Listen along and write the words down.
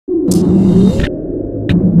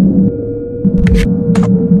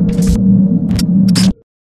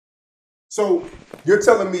So you're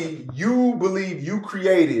telling me you believe you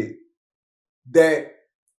created that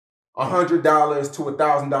 $100 to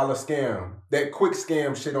 $1,000 scam, that quick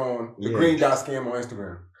scam shit on the green dot scam on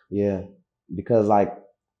Instagram? Yeah, because like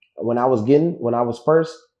when I was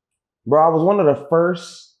first, bro, I was one of the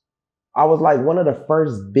first. I was like one of the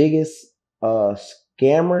first biggest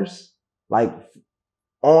scammers like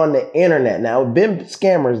on the internet. Now, been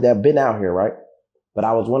scammers that have been out here, right? But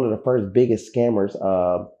I was one of the first biggest scammers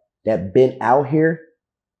that been out here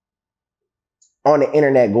on the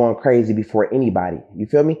internet going crazy before anybody. You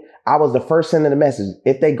feel me? I was the first sending the message.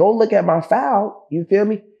 If they go look at my file, you feel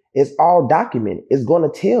me? It's all documented. It's going to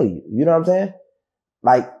tell you. You know what I'm saying?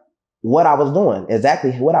 Like what I was doing,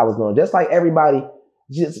 exactly what I was doing. Just like everybody,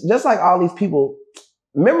 just like all these people.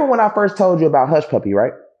 Remember when I first told you about Hush Puppy,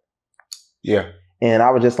 right? Yeah. And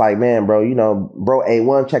I was just like, man, bro, you know, bro,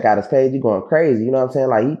 A1, check out his page. You're going crazy. You know what I'm saying?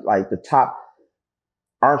 Like he like the top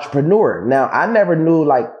entrepreneur. Now, I never knew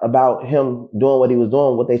like about him doing what he was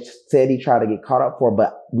doing, what they said he tried to get caught up for.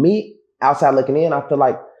 But me, outside looking in, I feel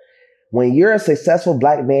like when you're a successful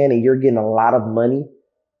black man and you're getting a lot of money,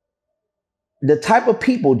 the type of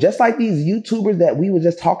people, just like these YouTubers that we were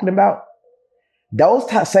just talking about, those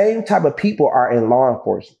same type of people are in law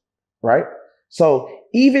enforcement, right? So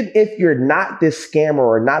even if you're not this scammer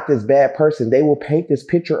or not this bad person, they will paint this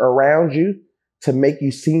picture around you to make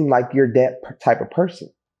you seem like you're that type of person.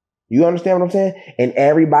 You understand what I'm saying? And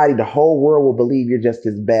everybody, the whole world will believe you're just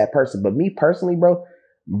this bad person. But me personally,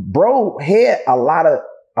 bro had a lot of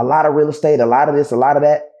real estate, a lot of this, a lot of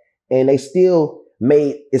that. And they still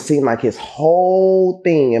made it seem like his whole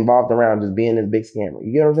thing involved around just being this big scammer.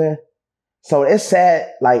 You get what I'm saying? So it's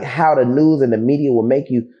sad, like how the news and the media will make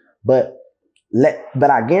you, but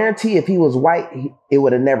I guarantee if he was white, it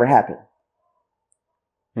would have never happened.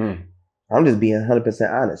 I'm just being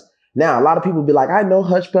 100% honest. Now, a lot of people be like, I know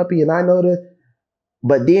Hush Puppy and I know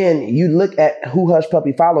but then you look at who Hush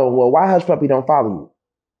Puppy follow. Well, why Hush Puppy don't follow you?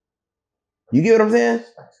 You get what I'm saying?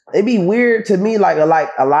 It'd be weird to me, like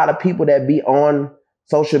a lot of people that be on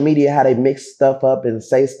social media, how they mix stuff up and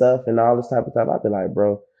say stuff and all this type of stuff. I'd be like,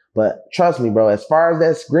 bro. But trust me, bro, as far as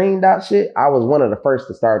that green dot shit, I was one of the first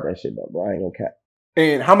to start that shit, though, bro. I ain't gonna cap.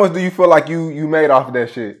 And how much do you feel like you made off of that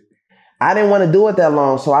shit? I didn't want to do it that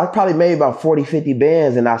long, so I probably made about 40, 50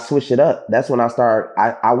 bands and I switched it up. That's when I started.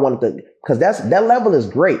 I wanted to, because that level is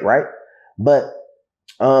great, right? But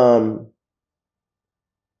doing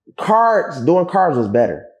cards was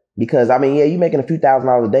better. Because, I mean, yeah, you're making a few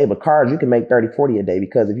 $1,000s a day, but cards, you can make 30, 40 a day.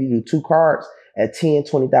 Because if you do 2 cards at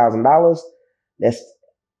 $10,000, $20,000, that's,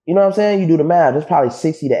 you know what I'm saying? You do the math. There's probably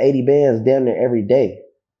 60 to 80 bands down there every day.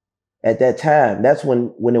 At that time, that's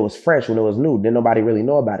when it was fresh, when it was new. Didn't nobody really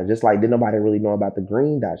know about it. Just like didn't nobody really know about the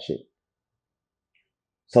green dot shit.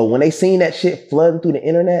 So when they seen that shit flooding through the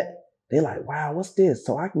internet, they like, wow, what's this?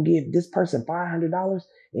 So I can give this person $500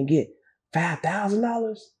 and get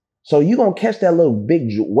 $5,000. So you gonna catch that little big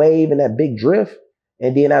wave and that big drift,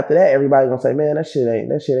 and then after that, everybody's gonna say, man, that shit ain't.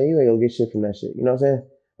 You ain't gonna get shit from that shit. You know what I'm saying?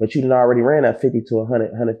 But you done already ran that 50 to 100,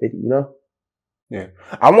 150. You know? Yeah.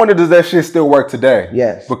 I wonder, does that shit still work today?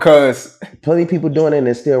 Yes. Because plenty of people doing it and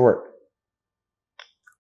it still work.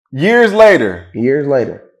 Years later.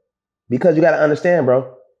 Because you got to understand,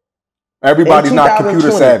 bro. Everybody's not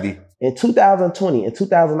computer savvy. In 2020, in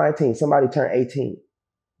 2019, somebody turned 18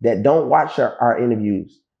 that don't watch our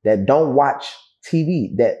interviews, that don't watch TV,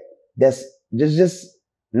 that's just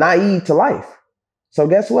naive to life. So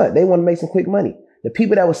guess what? They want to make some quick money. The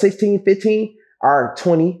people that were 16, 15 are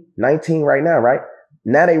 20, 19 right now, right?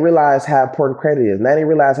 Now they realize how important credit is. Now they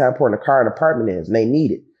realize how important a car and apartment is, and they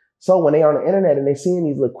need it. So when they on the internet and they seeing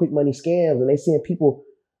these little quick money scams and they seeing people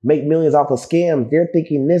make millions off of scams, they're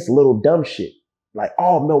thinking this little dumb shit. Like,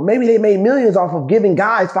 oh no, maybe they made millions off of giving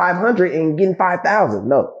guys 500 and getting 5,000.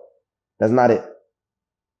 No, that's not it.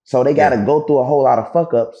 So they got to go through a whole lot of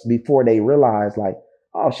fuck ups before they realize, like,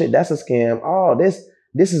 oh shit, that's a scam. Oh,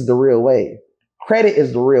 this is the real way. Credit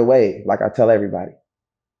is the real way, like I tell everybody.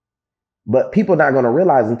 But people not going to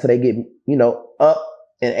realize until they get, up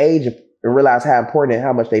in age and realize how important and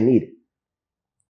how much they need it.